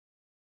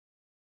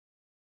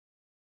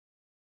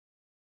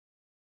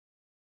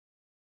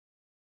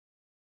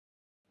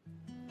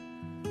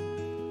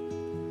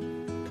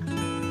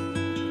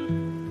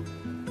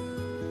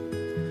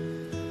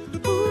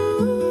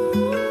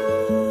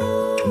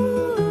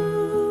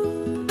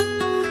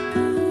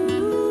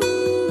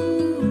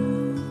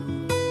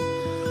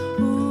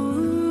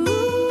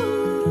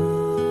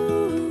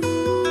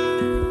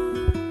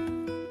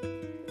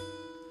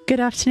Good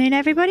afternoon,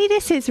 everybody.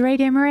 This is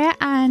Radio Maria,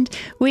 and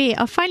we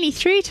are finally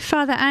through to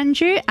Father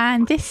Andrew,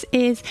 and this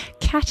is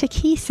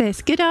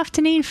Catechesis. Good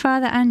afternoon,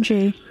 Father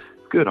Andrew.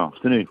 Good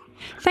afternoon.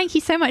 Thank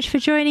you so much for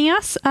joining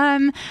us.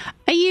 Where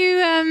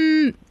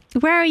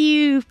are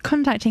you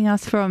contacting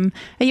us from?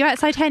 Are you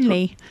outside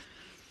Henley?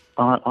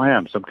 I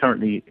am. So I'm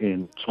currently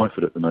in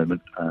Twyford at the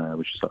moment,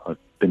 which is, I've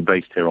been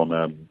based here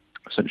on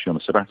essentially on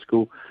a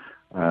sabbatical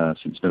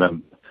since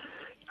November.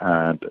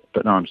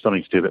 But now I'm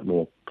starting to do a bit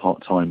more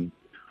part-time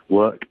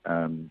work,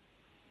 so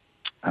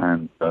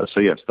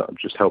yes, I'm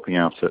just helping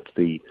out at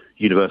the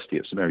university,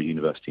 at St Mary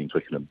University in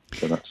Twickenham.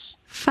 So that's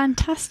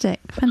fantastic.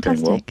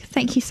 Well.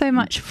 Thank you so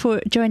much for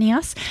joining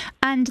us.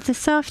 And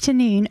this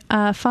afternoon,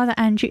 Father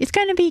Andrew is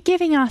going to be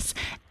giving us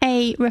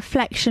a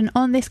reflection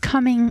on this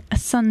coming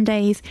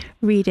Sunday's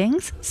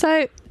readings.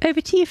 So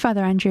over to you,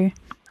 Father Andrew.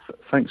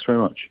 Thanks very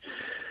much.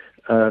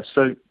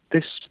 So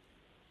this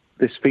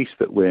feast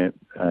that we're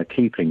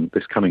keeping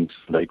this coming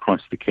Sunday,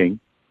 Christ the King.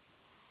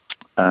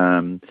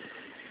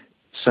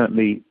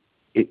 Certainly,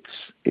 it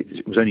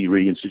was only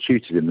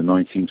reinstituted in the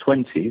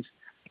 1920s,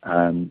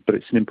 but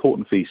it's an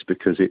important feast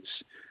because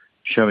it's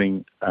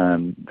showing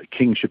the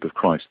kingship of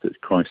Christ, that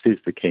Christ is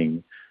the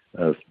king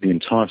of the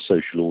entire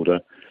social order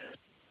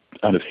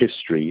and of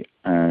history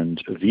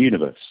and of the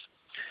universe.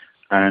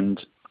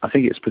 And I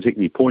think it's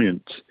particularly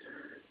poignant,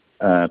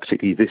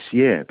 particularly this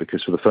year,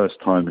 because for the first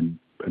time in,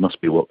 it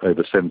must be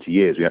over 70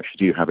 years, we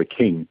actually do have a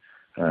king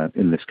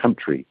in this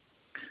country.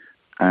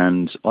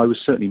 And I was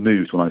certainly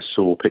moved when I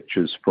saw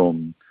pictures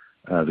from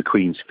the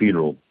Queen's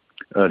funeral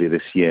earlier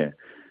this year,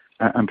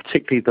 and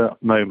particularly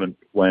that moment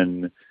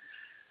when,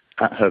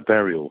 at her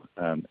burial,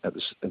 at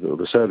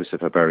the service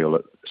of her burial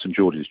at St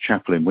George's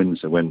Chapel in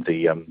Windsor, when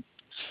the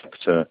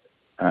sceptre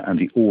and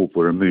the orb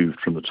were removed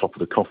from the top of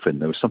the coffin,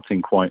 there was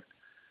something quite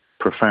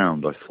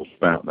profound, I thought,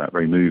 about that,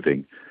 very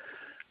moving.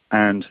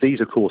 And these,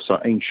 of course,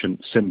 are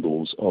ancient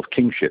symbols of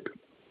kingship.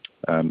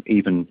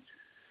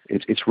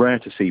 It's rare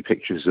to see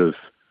pictures of,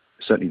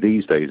 certainly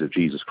these days, of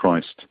Jesus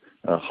Christ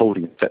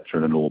holding a sceptre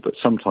and an orb, but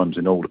sometimes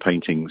in older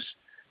paintings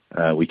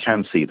we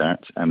can see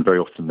that, and very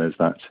often there's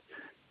that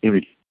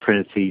image of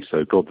Trinity,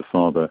 so God the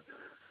Father,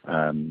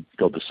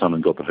 God the Son,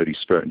 and God the Holy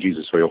Spirit, and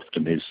Jesus very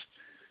often is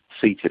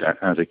seated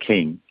as a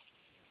king.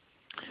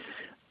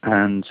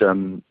 And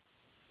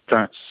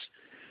that's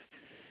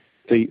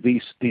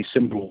these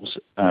symbols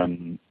are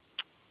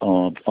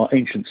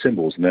ancient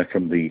symbols, and they're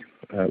from the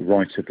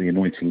rite of the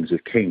anointings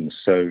of kings.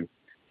 So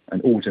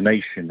an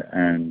ordination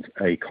and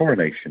a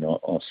coronation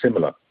are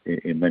similar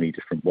in many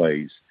different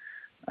ways.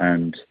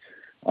 And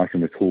I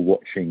can recall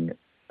watching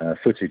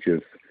footage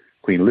of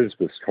Queen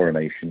Elizabeth's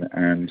coronation,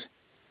 and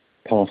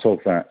part of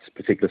that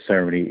particular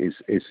ceremony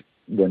is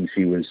when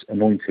she was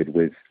anointed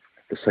with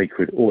the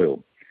sacred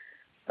oil,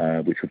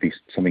 which would be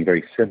something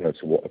very similar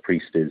to what a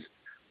priest is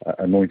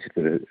anointed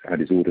with at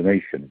his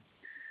ordination.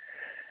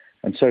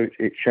 And so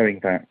it's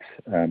showing that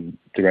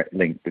direct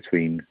link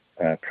between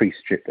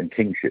priestship and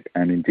kingship,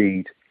 and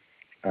indeed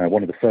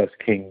one of the first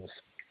kings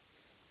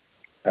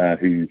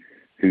who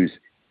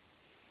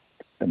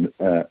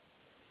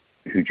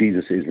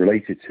Jesus is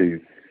related to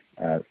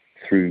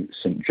through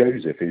St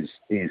Joseph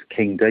is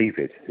King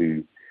David,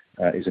 who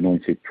is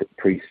anointed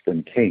priest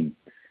and king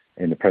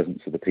in the presence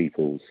of the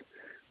peoples.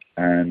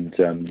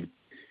 And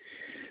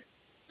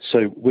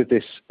so with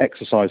this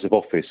exercise of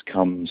office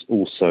comes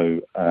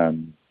also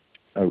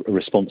a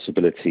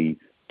responsibility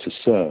to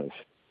serve.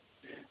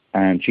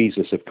 And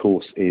Jesus, of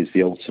course, is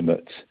the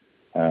ultimate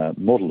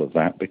model of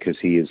that, because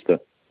he is the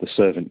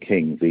servant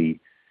king.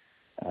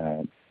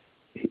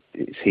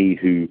 It's he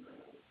who,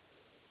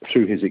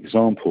 through his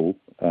example,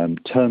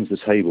 turns the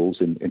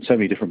tables in so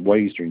many different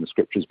ways during the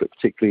scriptures, but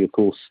particularly, of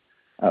course,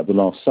 at the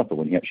Last Supper,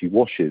 when he actually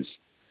washes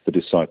the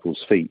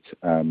disciples' feet,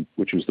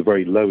 which was the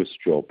very lowest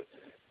job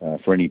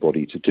for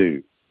anybody to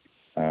do.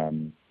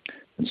 And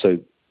so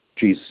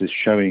Jesus is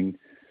showing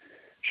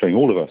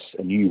all of us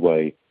a new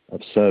way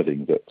of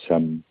serving, that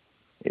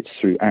it's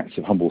through acts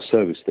of humble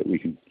service that we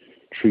can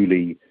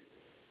truly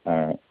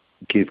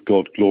give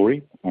God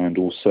glory and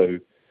also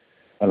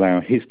allow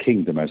his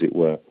kingdom, as it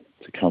were,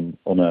 to come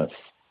on earth.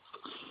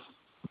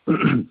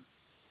 And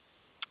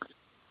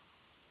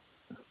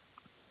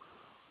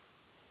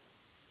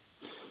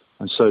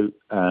so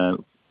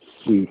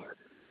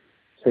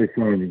so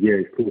far in the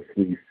year, of course,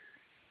 we've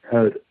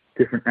heard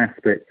different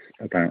aspects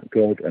about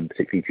God, and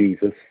particularly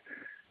Jesus.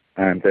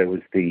 And there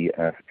was the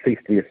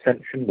Feast of the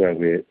Ascension, where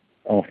we're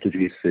after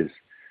Jesus'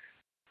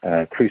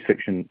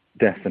 crucifixion,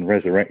 death and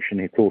resurrection.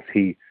 Of course,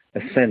 he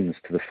ascends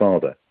to the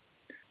Father.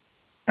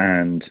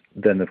 And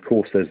then, of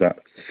course, there's that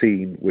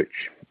scene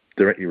which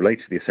directly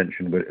relates to the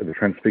Ascension of the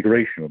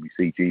Transfiguration, when we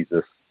see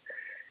Jesus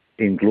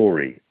in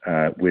glory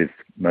with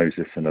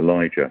Moses and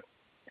Elijah.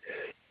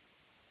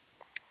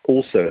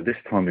 Also, at this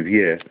time of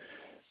year,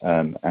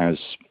 as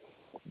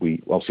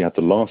we obviously had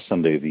the last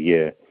Sunday of the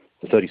year,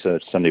 the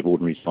 33rd Sunday of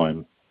Ordinary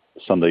Time,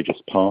 Sunday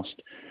just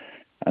passed,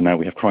 and now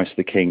we have Christ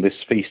the King.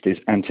 This feast is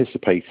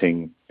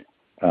anticipating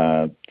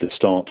the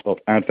start of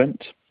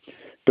Advent,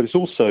 But it's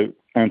also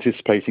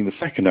anticipating the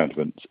second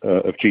advent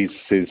of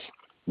Jesus'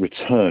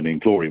 return in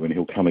glory, when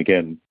he'll come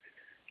again,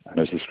 and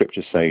as the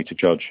scriptures say, to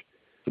judge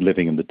the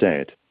living and the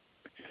dead.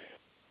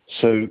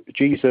 So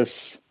Jesus,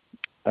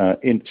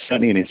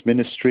 certainly in his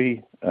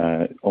ministry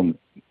on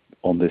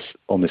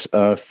this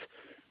earth,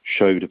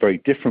 showed a very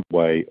different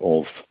way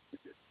of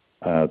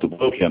the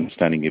worldly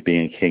understanding of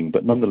being a king,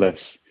 but nonetheless,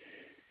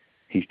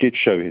 he did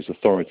show his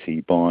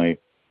authority by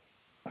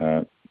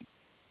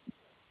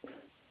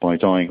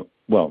dying.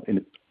 Well,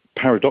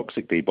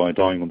 paradoxically, by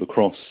dying on the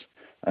cross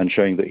and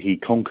showing that he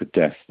conquered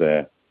death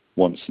there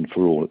once and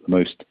for all.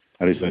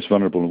 At his most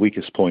vulnerable and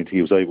weakest point,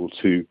 he was able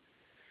to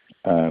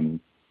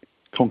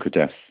conquer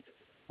death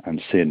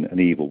and sin and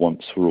evil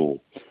once for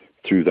all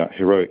through that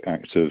heroic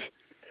act of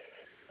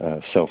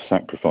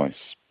self-sacrifice.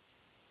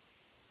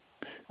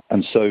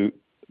 And so,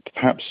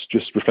 perhaps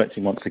just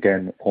reflecting once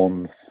again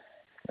on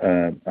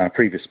our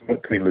previous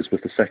book, Queen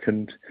Elizabeth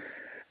II,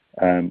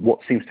 what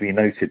seems to be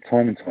noted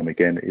time and time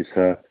again is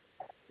her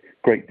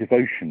great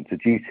devotion to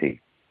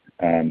duty.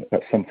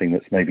 That's something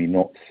that's maybe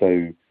not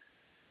so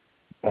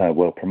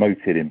well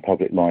promoted in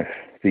public life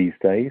these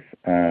days,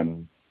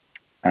 and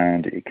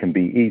it can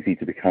be easy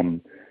to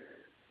become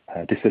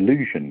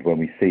disillusioned when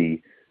we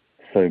see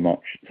so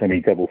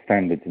many double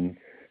standards and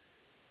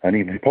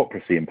even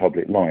hypocrisy in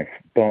public life.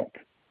 But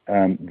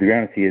the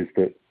reality is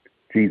that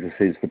Jesus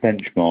is the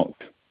benchmark,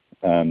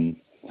 and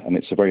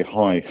it's a very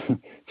high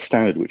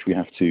standard which we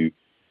have to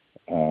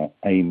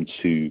aim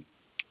to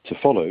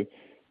follow.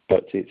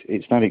 But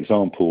it's that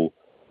example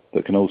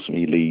that can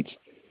ultimately lead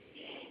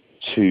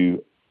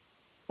to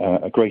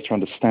a greater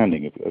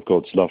understanding of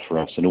God's love for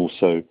us, and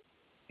also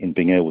in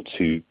being able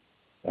to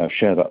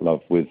share that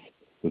love with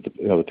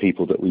the other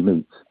people that we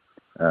meet,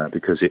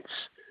 because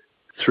it's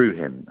through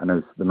him. And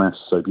as the Mass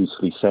so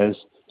beautifully says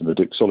in the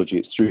doxology,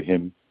 it's through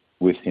him,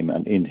 with him,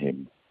 and in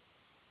him.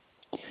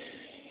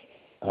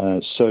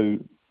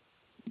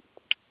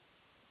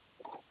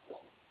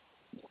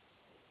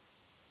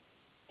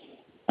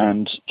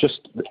 And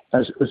just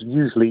as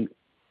usually,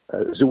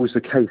 as always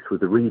the case with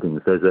the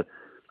readings, there's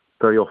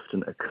very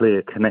often a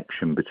clear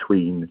connection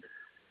between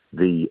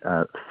the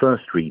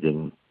first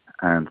reading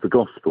and the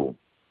Gospel.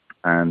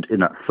 And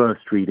in that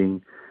first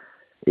reading,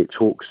 it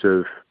talks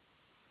of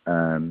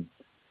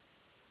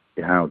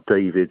how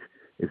David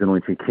is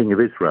anointed King of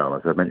Israel.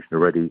 As I mentioned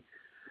already,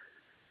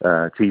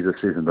 Jesus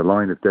is in the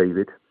line of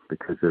David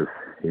because of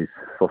his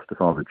foster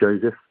father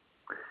Joseph.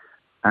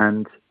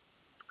 And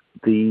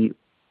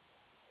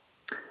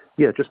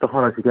just to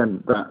highlight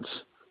again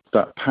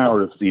that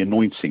power of the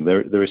anointing,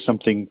 there is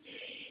something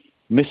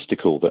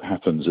mystical that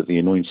happens at the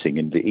anointing.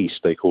 In the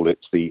East, they call it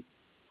the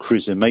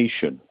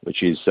chrismation,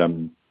 which is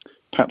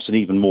perhaps an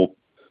even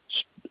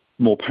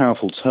more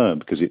powerful term,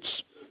 because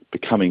it's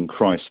becoming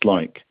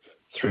Christ-like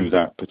through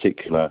that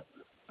particular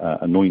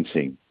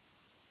anointing.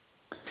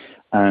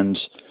 And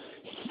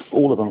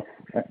all of us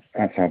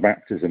at our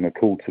baptism are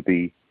called to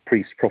be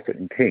priest, prophet,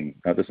 and king.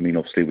 That doesn't mean,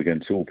 obviously, we're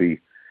going to all be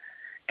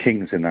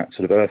kings in that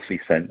sort of earthly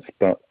sense,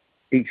 but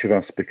each of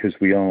us, because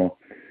we are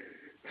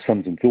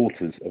sons and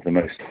daughters of the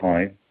Most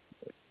High,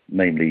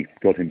 namely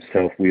God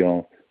himself, we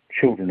are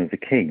children of the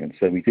King. And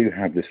so we do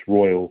have this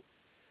royal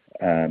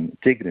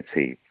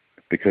dignity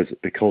because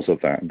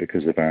of that, and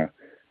because of our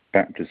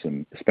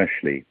baptism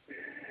especially.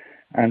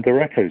 And there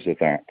are echoes of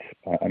that.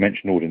 I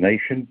mentioned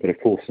ordination, but of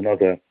course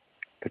another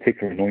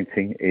particular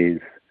anointing is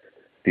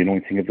the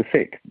anointing of the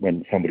sick.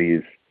 When somebody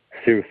is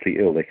seriously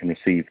ill, they can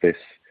receive this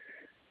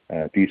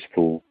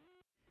beautiful...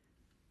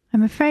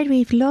 I'm afraid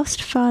we've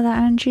lost Father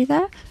Andrew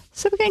there,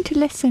 so we're going to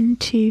listen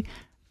to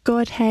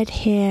Godhead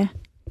here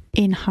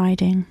in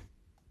hiding.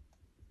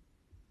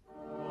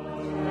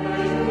 Thank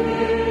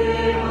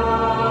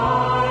you.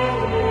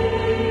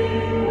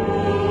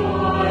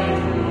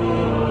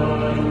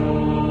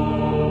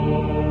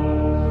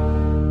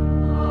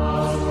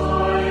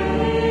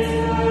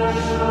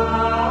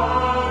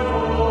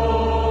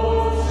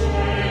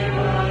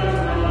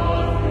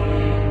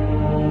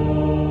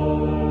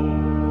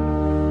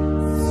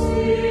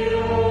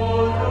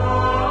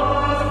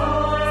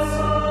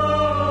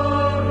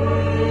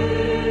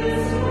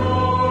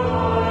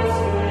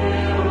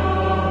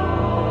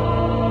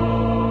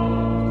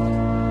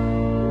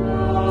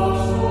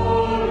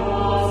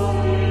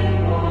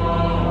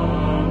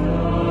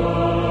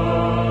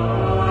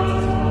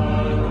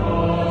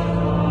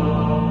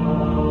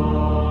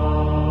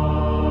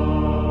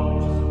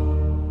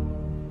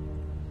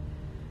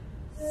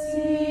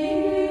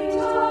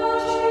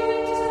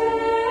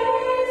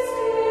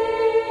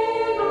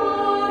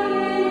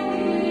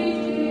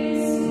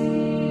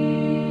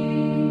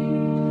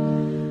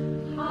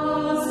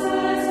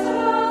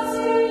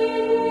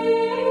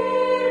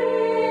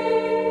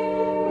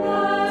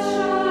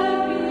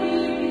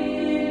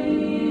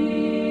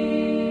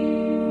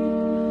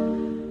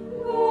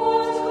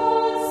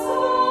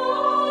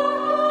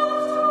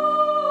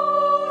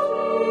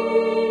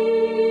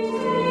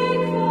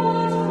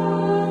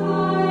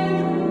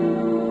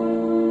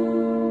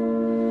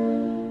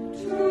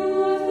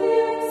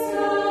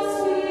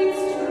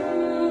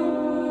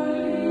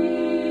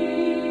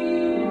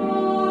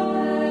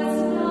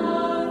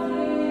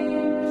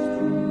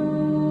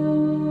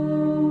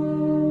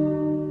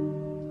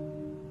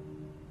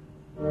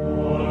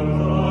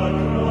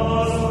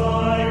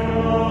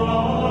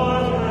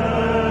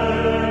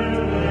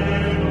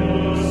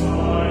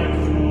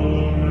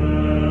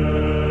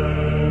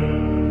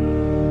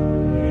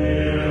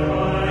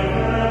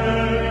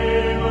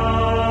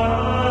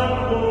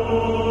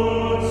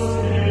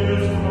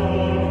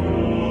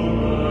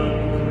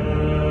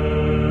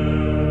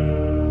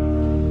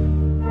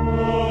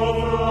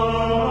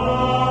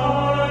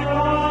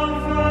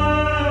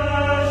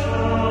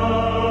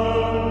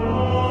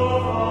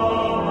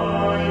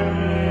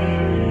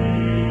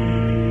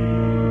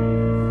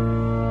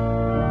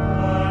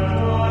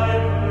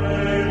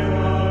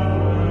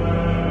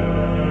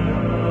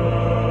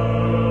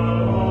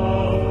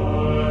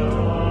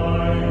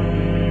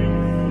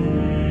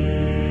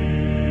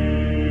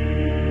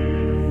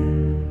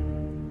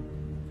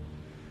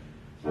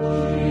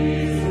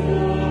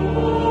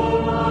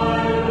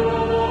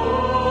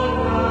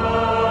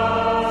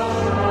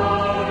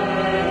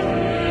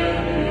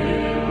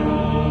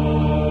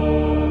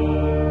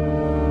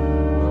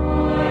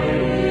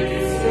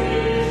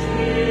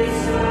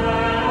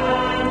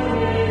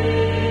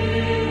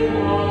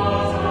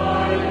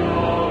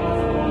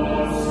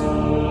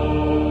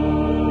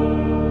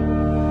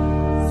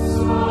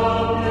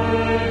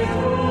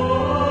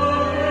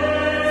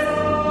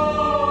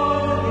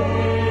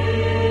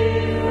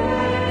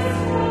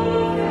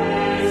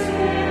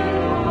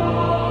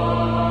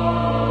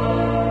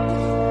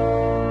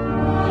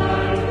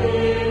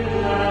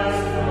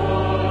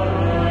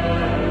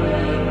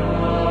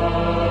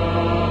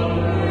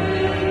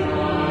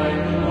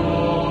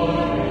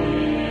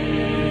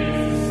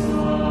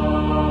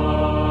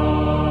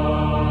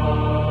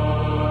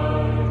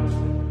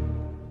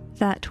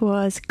 That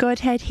was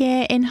Godhead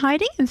here in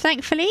hiding, and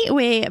thankfully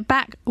we're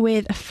back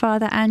with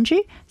Father Andrew.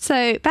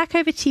 So back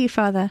over to you,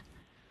 Father.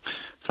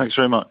 Thanks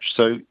very much.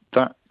 So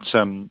that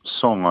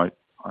song,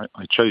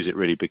 I chose it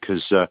really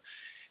because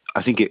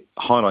I think it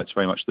highlights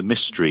very much the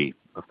mystery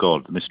of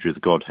God, the mystery of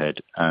the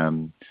Godhead.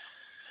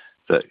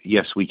 That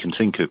yes, we can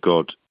think of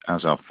God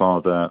as our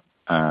Father,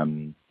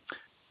 and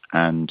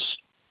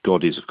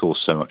God is, of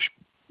course, so much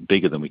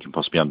bigger than we can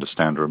possibly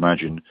understand or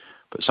imagine.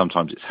 But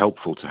sometimes it's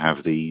helpful to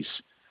have these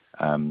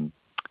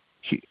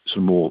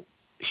some more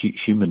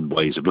human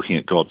ways of looking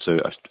at God. So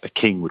a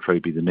king would probably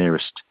be the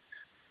nearest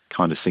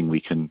kind of thing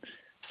we can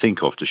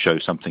think of to show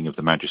something of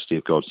the majesty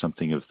of God,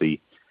 something of the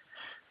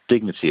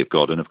dignity of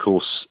God. And of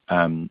course,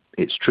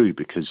 it's true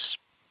because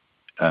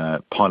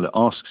Pilate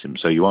asks him,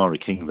 "So you are a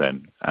king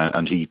then?"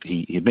 And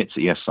he admits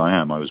that, "Yes, I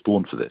am. I was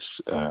born for this.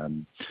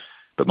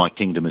 But my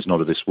kingdom is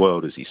not of this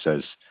world," as he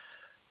says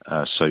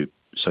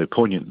so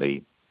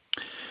poignantly.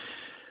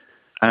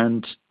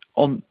 And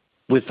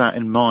with that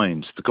in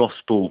mind, the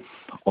Gospel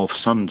of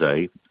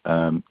Sunday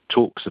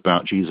talks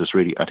about Jesus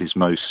really at his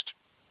most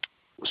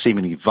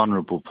seemingly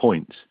vulnerable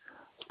point,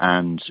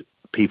 and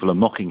people are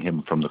mocking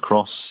him from the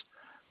cross,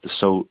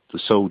 the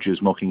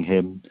soldiers mocking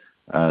him,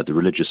 the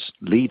religious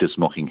leaders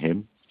mocking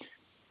him,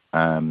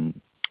 and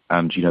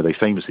they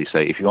famously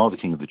say, "If you are the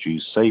King of the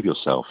Jews, save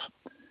yourself."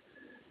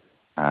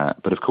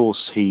 But of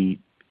course, he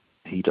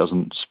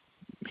doesn't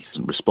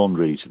respond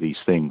really to these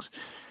things.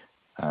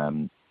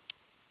 And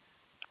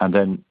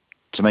then,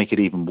 to make it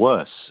even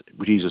worse,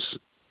 Jesus'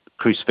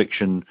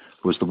 crucifixion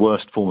was the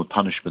worst form of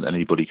punishment that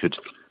anybody could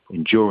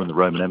endure in the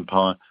Roman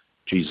Empire.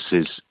 Jesus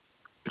is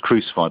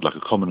crucified like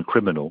a common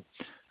criminal,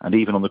 and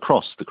even on the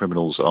cross, the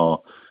criminals are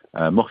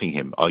mocking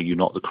him. "Are you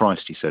not the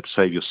Christ?" he said.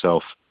 "Save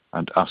yourself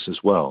and us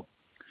as well."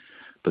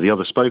 But the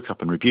other spoke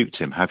up and rebuked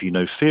him. "Have you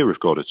no fear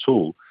of God at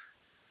all?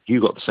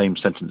 You got the same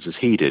sentence as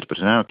he did, but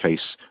in our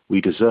case,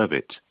 we deserved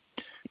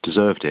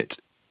it.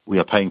 We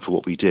are paying for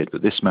what we did,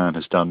 but this man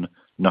has done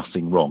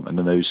nothing wrong." And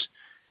then those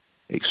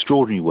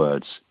extraordinary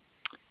words,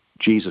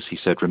 "Jesus," he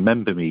said,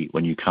 "remember me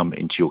when you come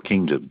into your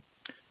kingdom."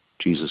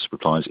 Jesus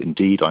replies,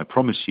 "Indeed, I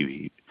promise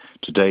you,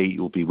 today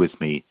you'll be with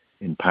me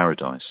in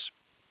paradise."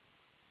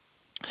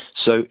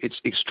 So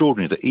it's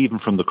extraordinary that even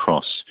from the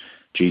cross,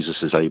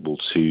 Jesus is able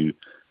to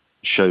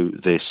show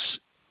this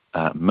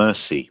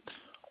mercy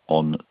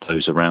on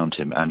those around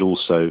him, and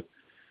also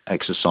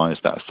exercise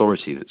that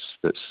authority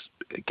that's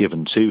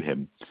given to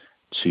him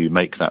to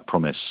make that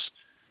promise,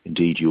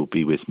 "Indeed, you'll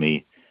be with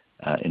me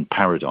in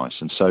paradise."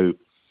 And so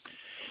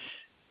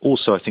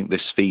also I think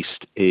this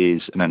feast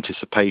is an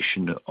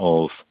anticipation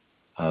of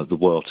the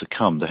world to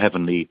come, the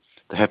heavenly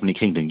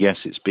kingdom. Yes,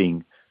 it's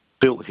being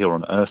built here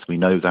on earth, we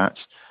know that,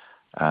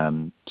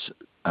 and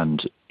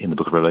in the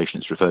book of Revelation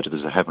it's referred to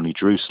as a heavenly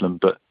Jerusalem,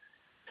 but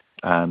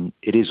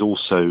it is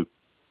also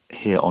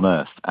here on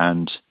earth,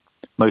 and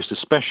most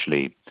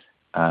especially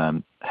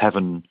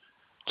heaven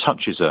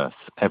touches earth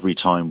every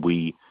time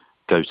we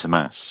go to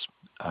Mass.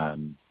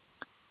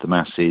 The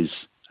Mass is,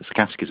 as the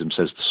Catechism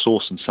says, the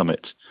source and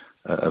summit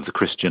of the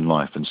Christian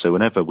life, and so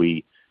whenever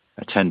we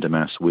attend a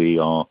Mass, we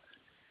are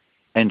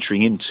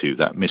entering into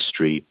that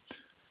mystery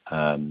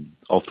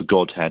of the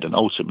Godhead, and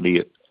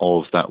ultimately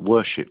of that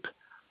worship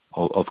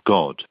of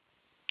God.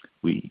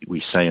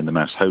 We say in the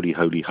Mass, "Holy,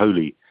 holy,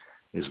 holy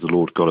is the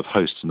Lord God of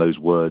hosts," and those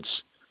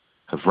words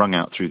have rung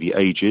out through the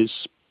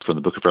ages from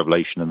the book of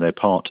Revelation, and they're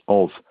part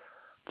of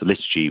the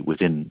liturgy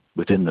within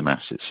the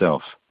Mass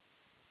itself.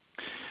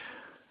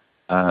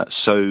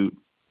 So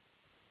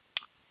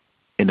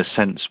in a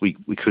sense, we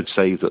could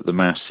say that the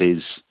Mass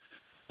is,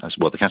 as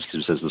well, the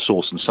Catechism says, the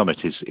source and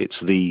summit it's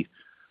the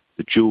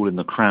jewel in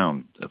the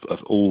crown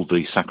of all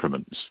the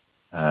sacraments,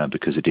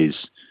 because it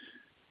is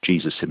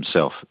Jesus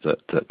himself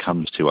that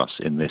comes to us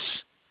in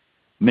this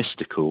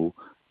mystical,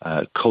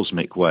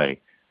 cosmic way.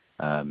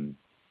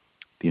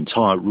 The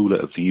entire ruler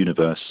of the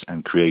universe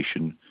and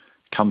creation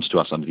comes to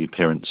us under the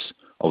appearance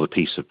of a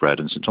piece of bread.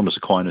 And St. Thomas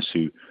Aquinas,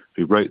 who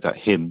wrote that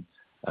hymn,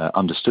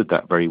 understood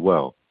that very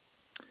well,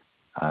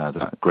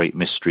 that great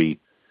mystery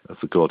of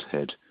the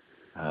Godhead,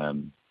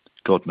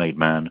 God made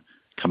man,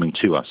 coming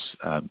to us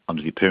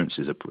under the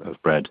appearances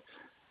of bread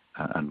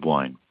and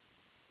wine.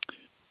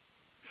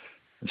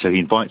 And so he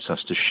invites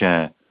us to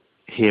share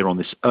here on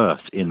this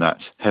earth in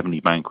that heavenly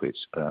banquet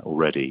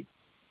already.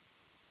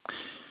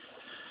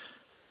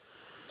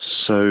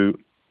 So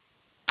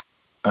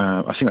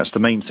I think that's the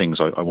main things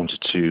I wanted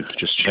to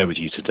just share with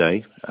you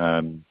today.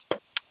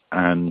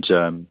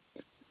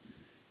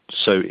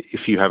 So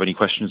if you have any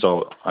questions,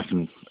 I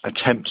can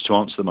attempt to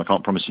answer them. I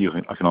can't promise you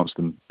I can answer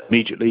them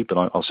immediately, but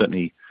I'll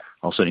certainly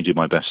do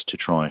my best to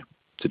try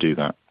to do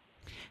that.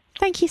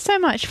 Thank you so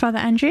much, Father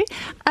Andrew.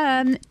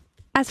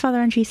 As Father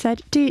Andrew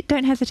said,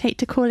 don't hesitate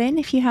to call in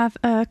if you have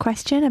a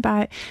question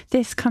about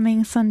this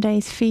coming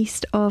Sunday's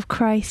Feast of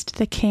Christ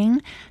the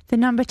King. The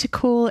number to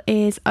call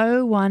is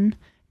 01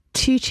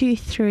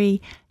 223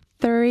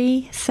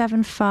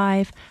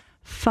 375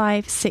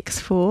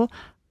 564,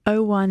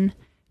 01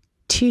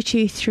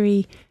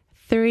 223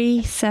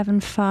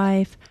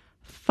 375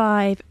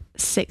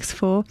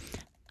 564.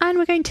 And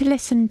we're going to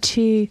listen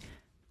to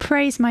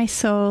Praise My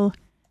Soul,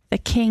 the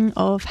King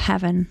of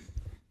Heaven.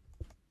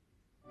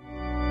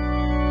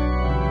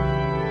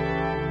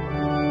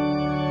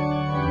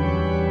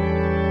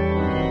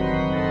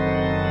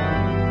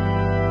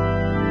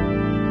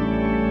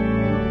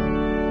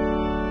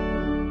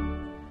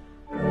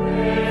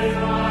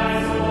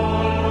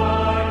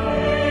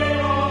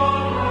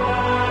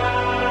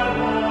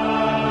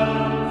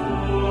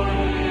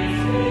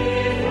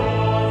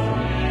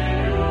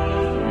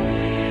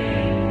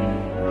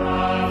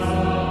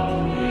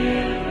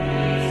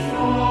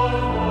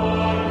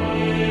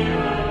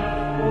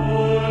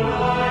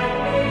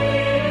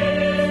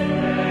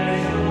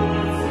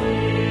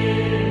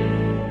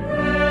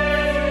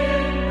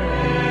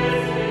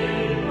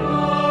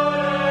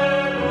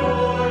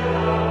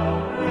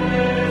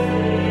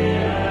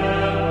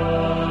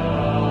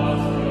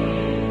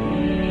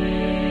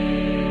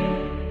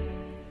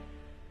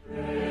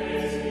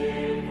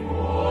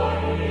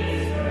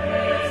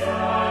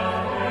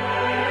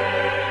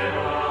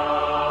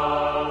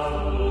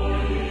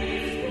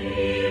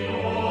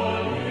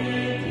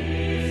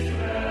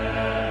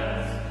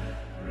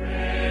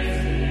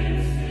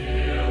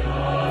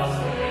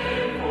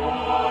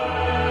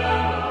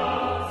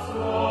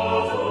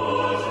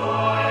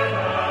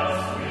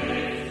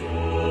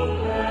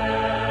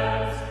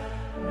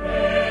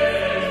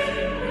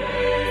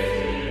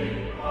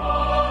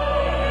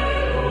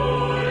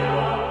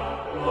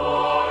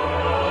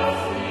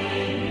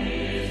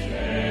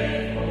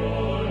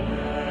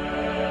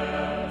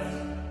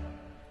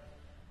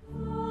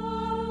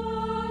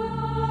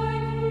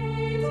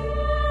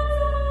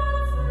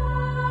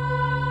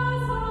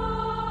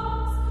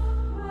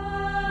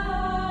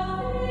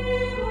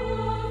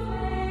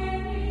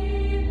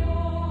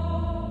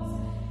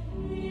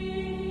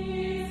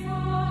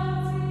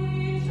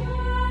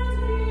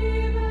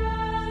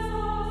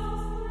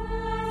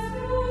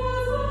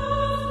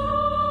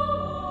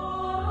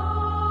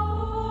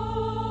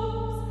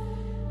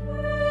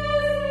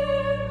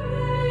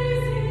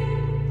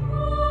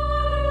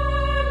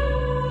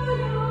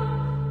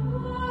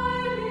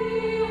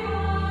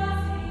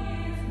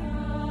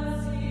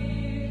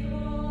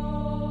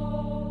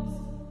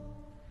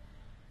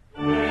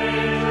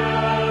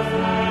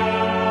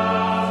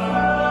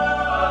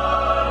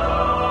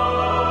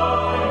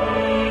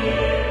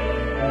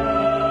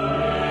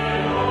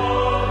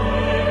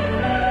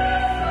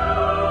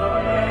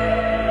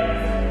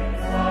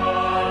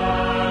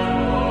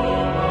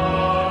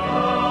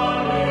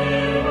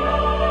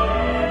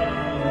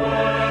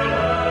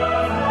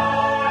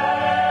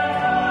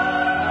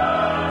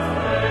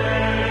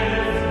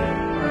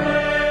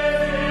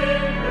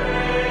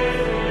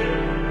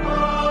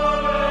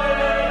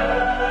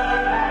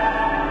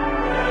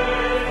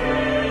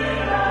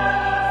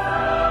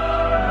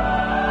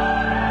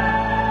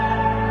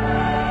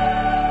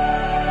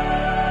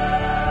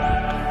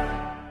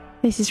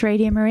 This is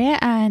Radio Maria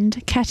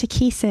and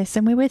Catechesis,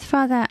 and we're with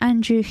Father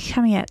Andrew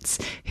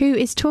Chamietz, who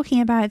is talking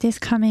about this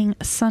coming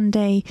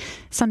Sunday's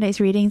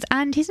readings,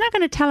 and he's now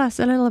going to tell us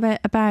a little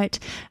bit about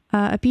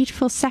a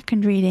beautiful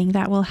second reading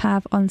that we'll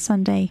have on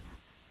Sunday.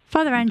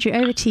 Father Andrew,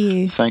 over to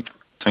you. Thank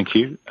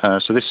you.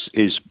 So this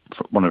is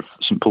one of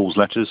St. Paul's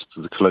letters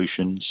to the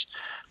Colossians,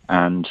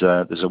 and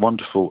there's a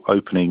wonderful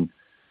opening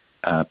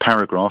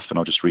paragraph, and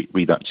I'll just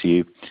read that to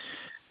you.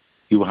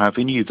 You will have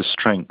in you the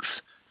strength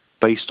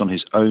based on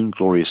his own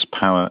glorious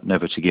power,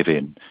 never to give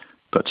in,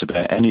 but to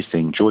bear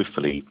anything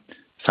joyfully,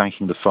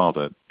 thanking the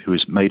Father who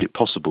has made it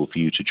possible for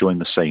you to join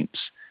the saints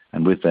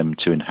and with them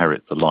to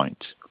inherit the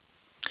light.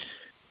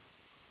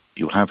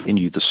 You'll have in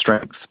you the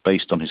strength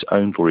based on his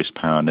own glorious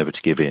power, never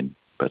to give in,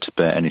 but to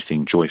bear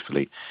anything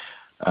joyfully.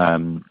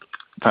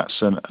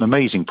 That's an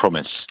amazing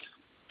promise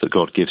that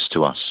God gives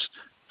to us,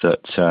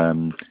 that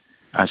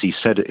as he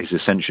said at his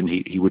ascension,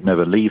 he would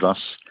never leave us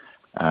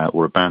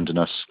or abandon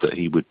us, that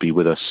he would be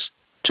with us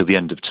to the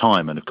end of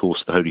time. And of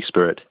course the Holy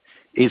Spirit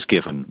is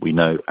given, we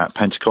know, at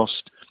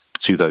Pentecost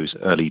to those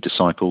early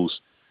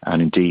disciples,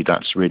 and indeed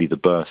that's really the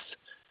birth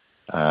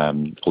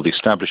or the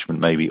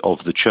establishment maybe of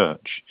the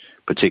church,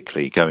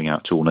 particularly going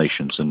out to all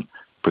nations and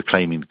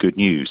proclaiming the good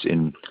news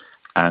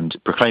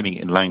and proclaiming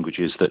it in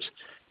languages that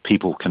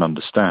people can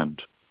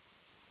understand.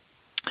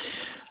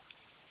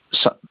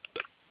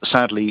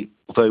 Sadly,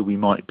 although we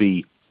might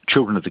be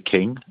children of the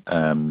King,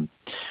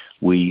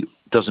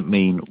 doesn't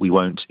mean we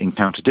won't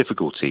encounter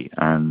difficulty,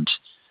 and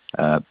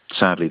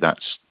sadly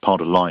that's part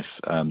of life,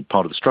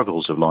 part of the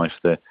struggles of life.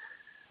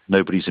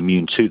 Nobody's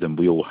immune to them.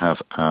 We all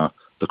have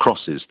the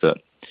crosses that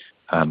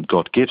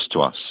God gives to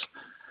us.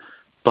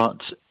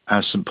 But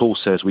as St. Paul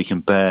says, we can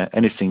bear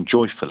anything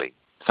joyfully,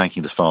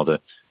 thanking the Father,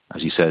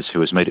 as he says, who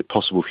has made it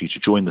possible for you to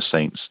join the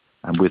saints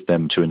and with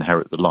them to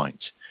inherit the light.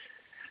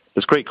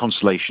 There's great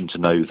consolation to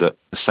know that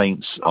the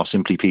saints are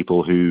simply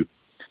people who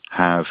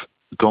have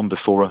gone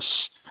before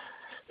us,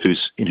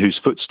 in whose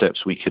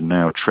footsteps we can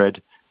now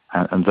tread,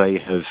 and they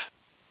have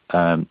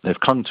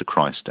clung to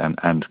Christ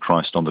and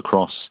Christ on the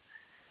cross,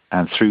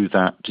 and through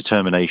that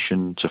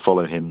determination to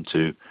follow him,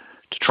 to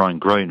try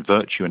and grow in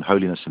virtue and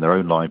holiness in their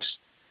own lives,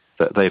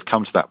 that they have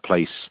come to that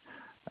place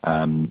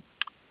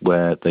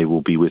where they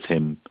will be with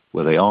him,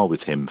 where they are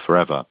with him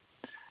forever.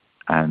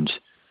 And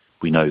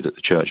we know that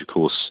the Church, of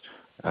course,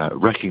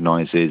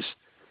 recognizes,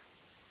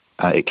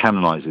 it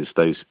canonizes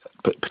those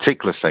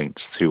particular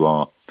saints who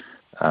are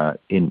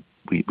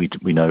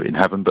we know in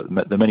heaven, but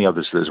there are many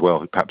others as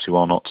well, perhaps who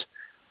are not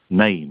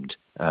named,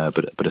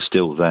 but are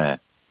still there.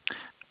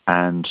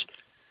 And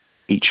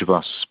each of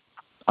us,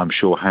 I'm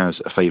sure,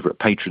 has a favourite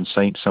patron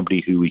saint,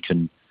 somebody who we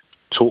can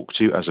talk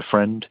to as a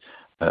friend,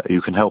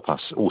 who can help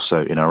us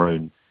also in our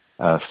own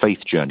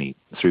faith journey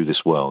through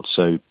this world.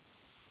 So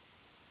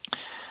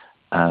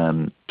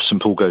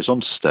St. Paul goes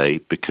on to say,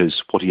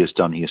 because what he has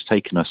done, he has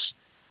taken us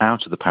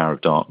out of the power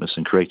of darkness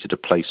and created a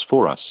place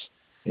for us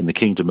in the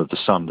kingdom of the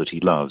Son that he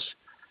loves,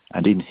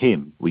 and in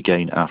him we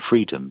gain our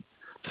freedom,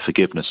 the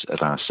forgiveness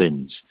of our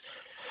sins.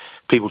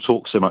 People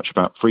talk so much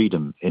about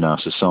freedom in our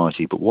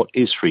society, but what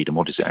is freedom?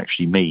 What does it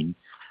actually mean?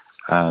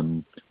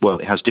 Well,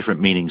 it has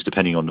different meanings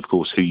depending on, of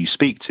course, who you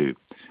speak to.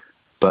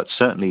 But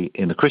certainly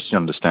in the Christian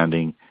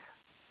understanding,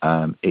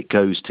 it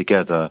goes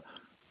together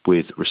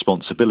with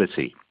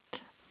responsibility.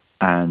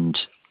 And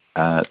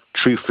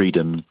true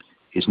freedom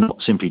is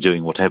not simply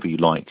doing whatever you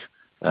like,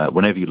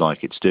 whenever you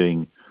like. It's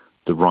doing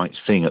the right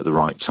thing at the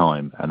right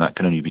time. And that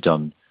can only be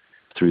done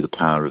through the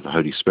power of the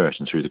Holy Spirit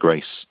and through the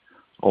grace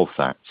of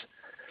that.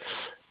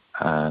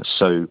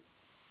 So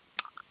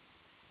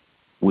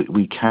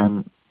we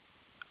can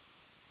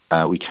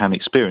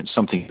experience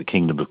something of the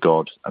kingdom of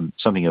God,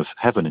 something of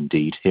heaven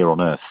indeed, here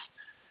on earth,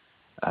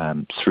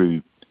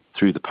 through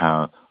the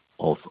power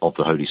of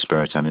the Holy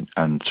Spirit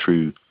and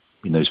through,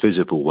 in those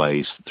visible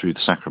ways, through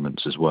the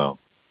sacraments as well,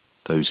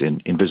 those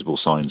invisible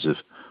signs of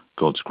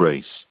God's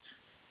grace.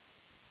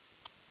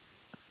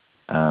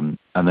 And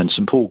then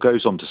St. Paul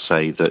goes on to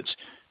say that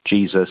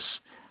Jesus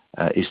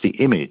is the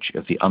image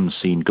of the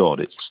unseen God.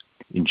 It's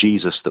in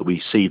Jesus that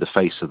we see the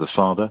face of the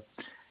Father.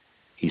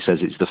 He says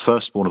it's the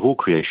firstborn of all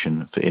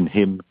creation, for in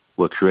him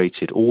were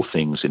created all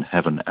things in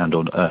heaven and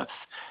on earth,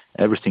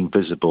 everything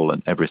visible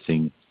and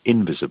everything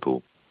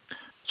invisible,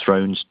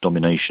 thrones,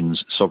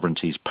 dominations,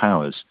 sovereignties,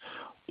 powers.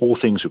 All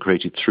things were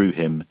created through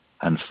him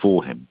and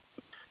for him.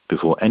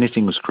 Before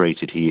anything was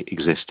created, he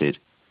existed,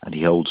 and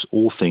he holds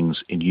all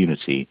things in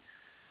unity.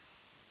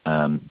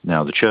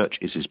 Now the church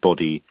is his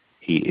body,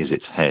 he is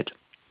its head.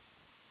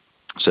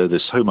 So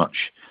there's so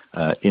much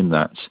in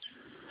that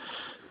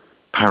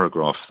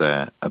paragraph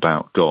there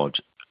about God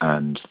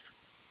and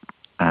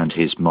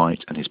his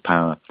might and his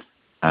power,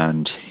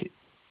 and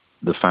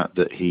the fact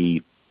that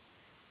he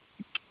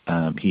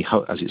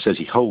as it says,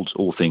 he holds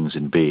all things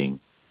in being,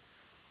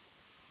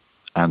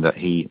 and that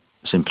he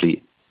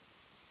simply,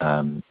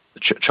 the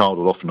child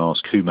will often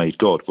ask, who made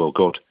God? Well,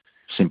 God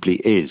simply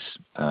is.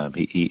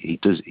 He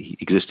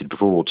existed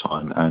before all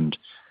time and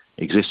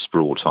exists for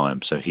all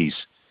time. So and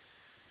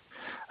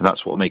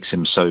that's what makes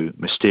him so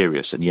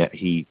mysterious. And yet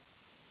he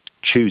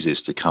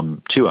chooses to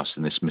come to us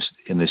in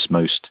this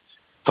most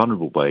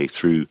vulnerable way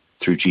through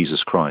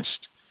Jesus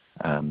Christ.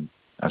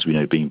 As we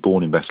know, being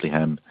born in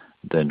Bethlehem,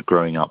 then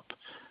growing up,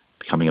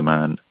 becoming a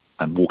man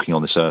and walking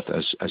on this earth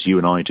as you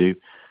and I do,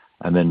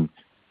 and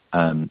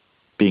then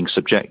being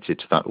subjected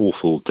to that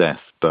awful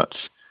death. But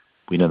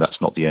we know that's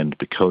not the end,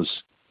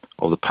 because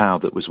of the power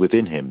that was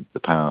within him,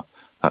 the power,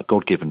 that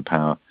God-given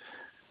power,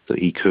 that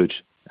he could,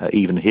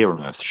 even here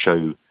on earth,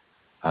 show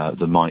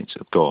the might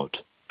of God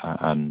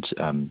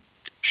and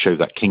show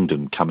that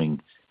kingdom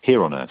coming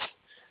here on earth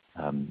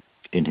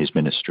in his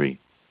ministry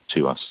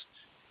to us.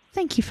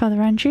 Thank you,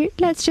 Father Andrew.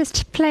 Let's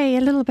just play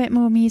a little bit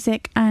more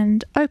music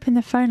and open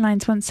the phone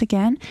lines once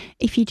again.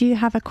 If you do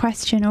have a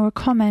question or a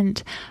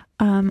comment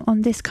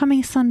on this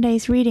coming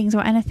Sunday's readings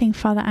or anything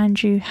Father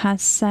Andrew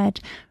has said,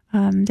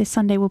 this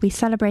Sunday we'll be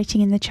celebrating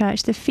in the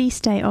church the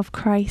feast day of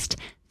Christ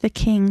the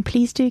King.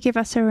 Please do give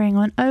us a ring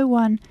on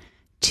 01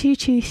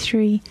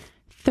 223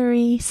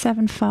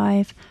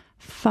 375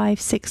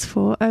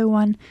 564,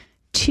 01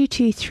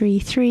 223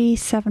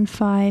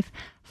 375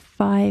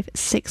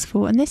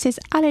 564. And this is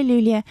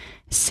Alleluia,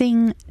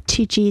 Sing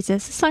to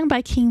Jesus, sung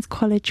by King's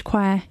College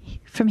Choir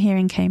from here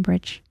in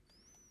Cambridge.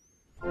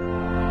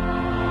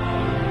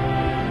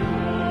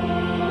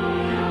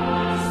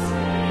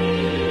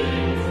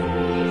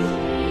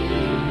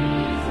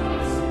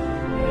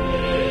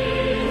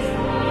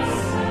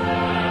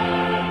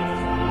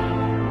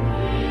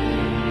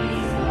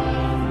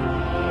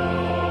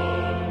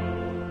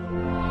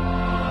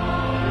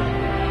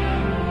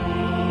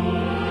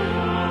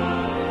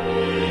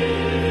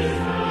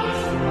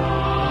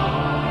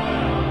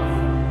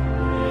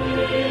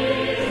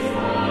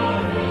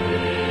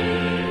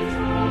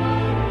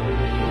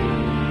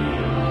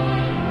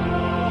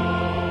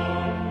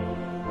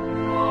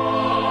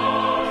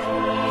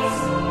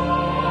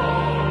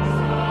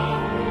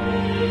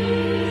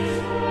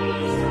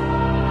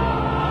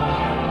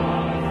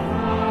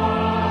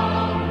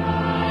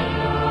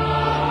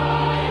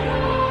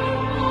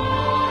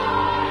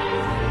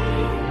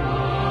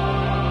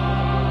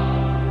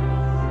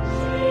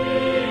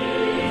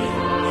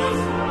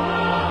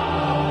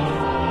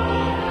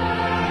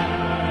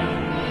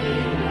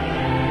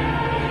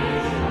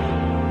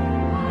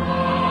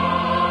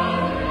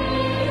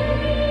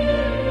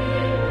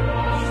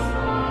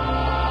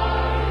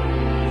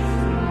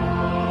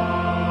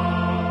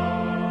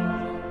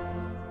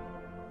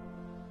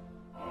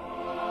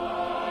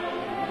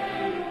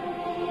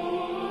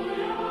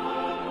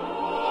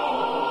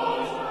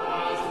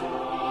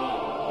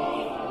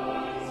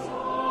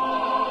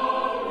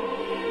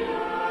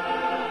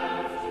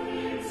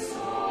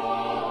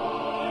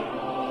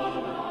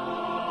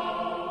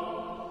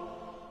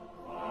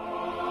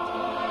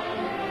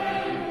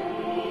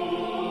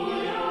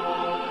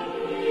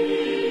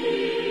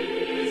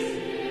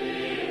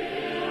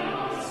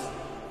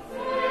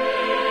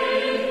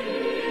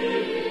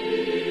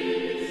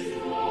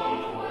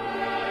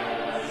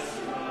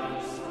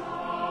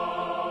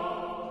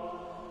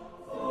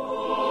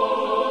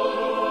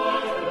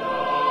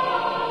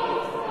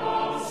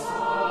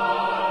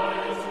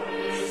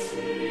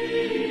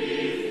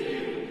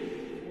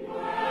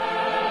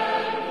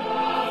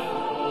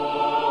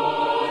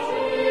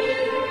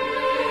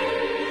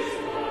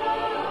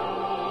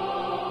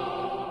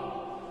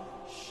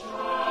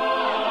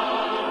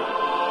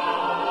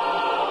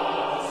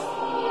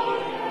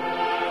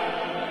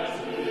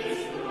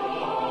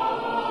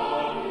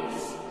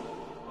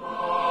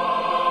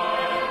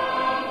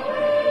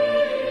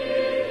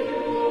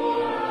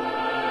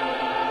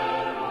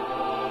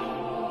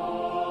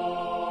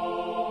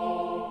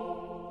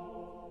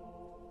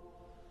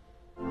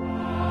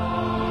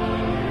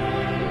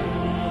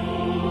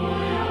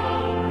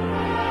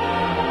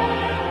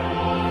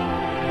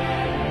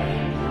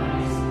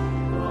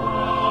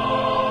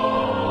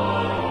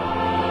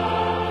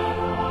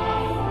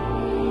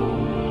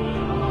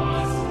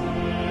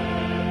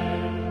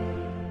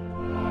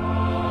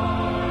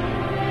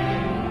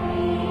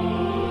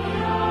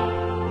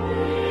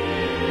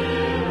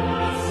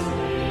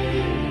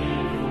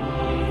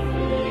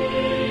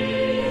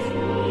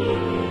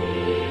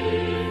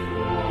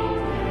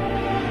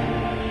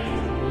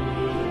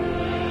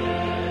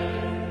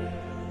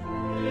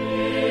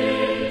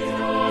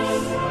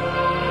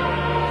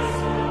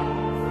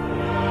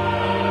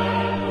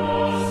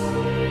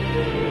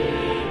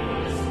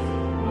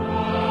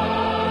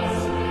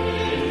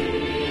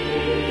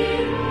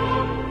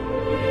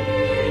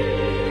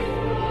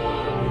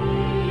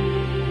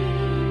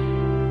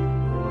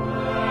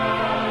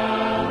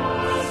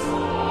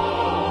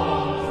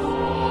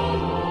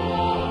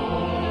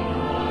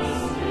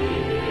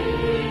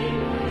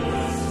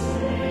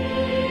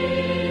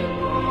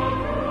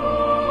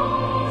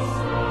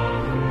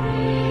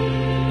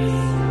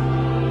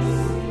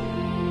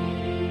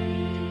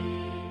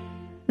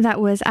 That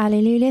was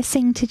Alleluia,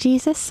 Sing to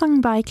Jesus,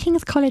 sung by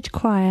King's College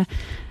Choir.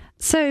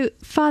 So,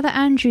 Father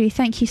Andrew,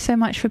 thank you so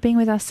much for being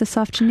with us this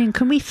afternoon.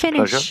 Can we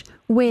finish Pleasure.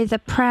 with a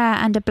prayer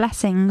and a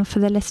blessing for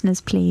the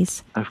listeners,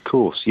 please? Of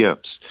course, yes.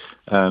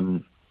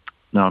 Now,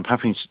 I'm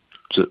happy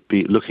to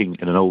be looking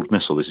in an old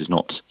missal. This is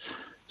not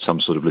some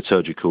sort of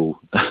liturgical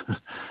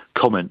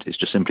comment. It's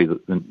just simply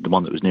the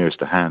one that was nearest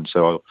to hand.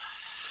 So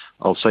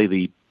I'll say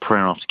the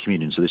prayer after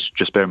communion. So this,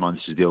 just bear in mind,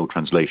 this is the old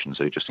translation.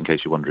 So just in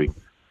case you're wondering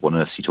what on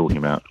earth is he talking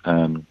about,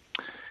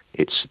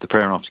 it's the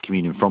prayer after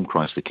communion from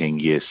Christ the King,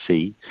 year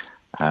C.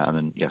 And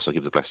then, yes, I'll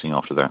give the blessing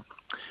after that.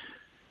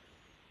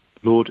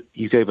 Lord,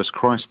 you gave us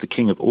Christ the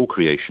King of all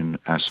creation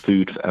as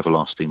food for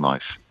everlasting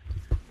life.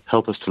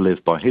 Help us to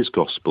live by his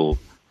gospel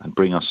and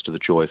bring us to the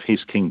joy of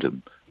his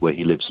kingdom, where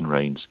he lives and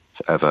reigns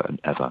forever and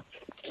ever.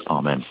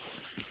 Amen.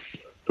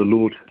 The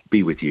Lord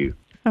be with you.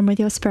 And with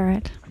your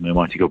spirit. And the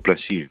Almighty God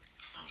bless you.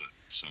 Father,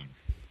 Son,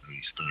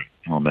 Holy Spirit.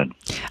 Amen.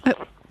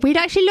 We'd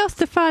actually lost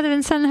the Father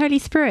and Son and Holy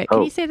Spirit.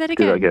 Can you say that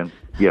again? Do that again.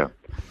 Yeah.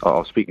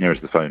 I'll speak nearer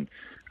to the phone.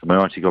 And the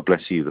Almighty God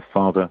bless you, the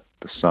Father,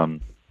 the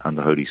Son, and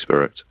the Holy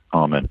Spirit.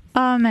 Amen.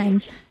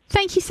 Amen.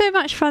 Thank you so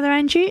much, Father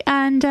Andrew,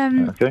 and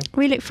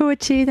we look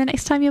forward to the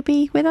next time you'll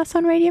be with us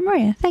on Radio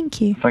Maria.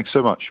 Thank you. Thanks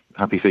so much.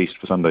 Happy feast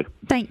for Sunday.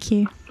 Thank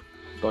you.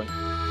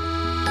 Bye.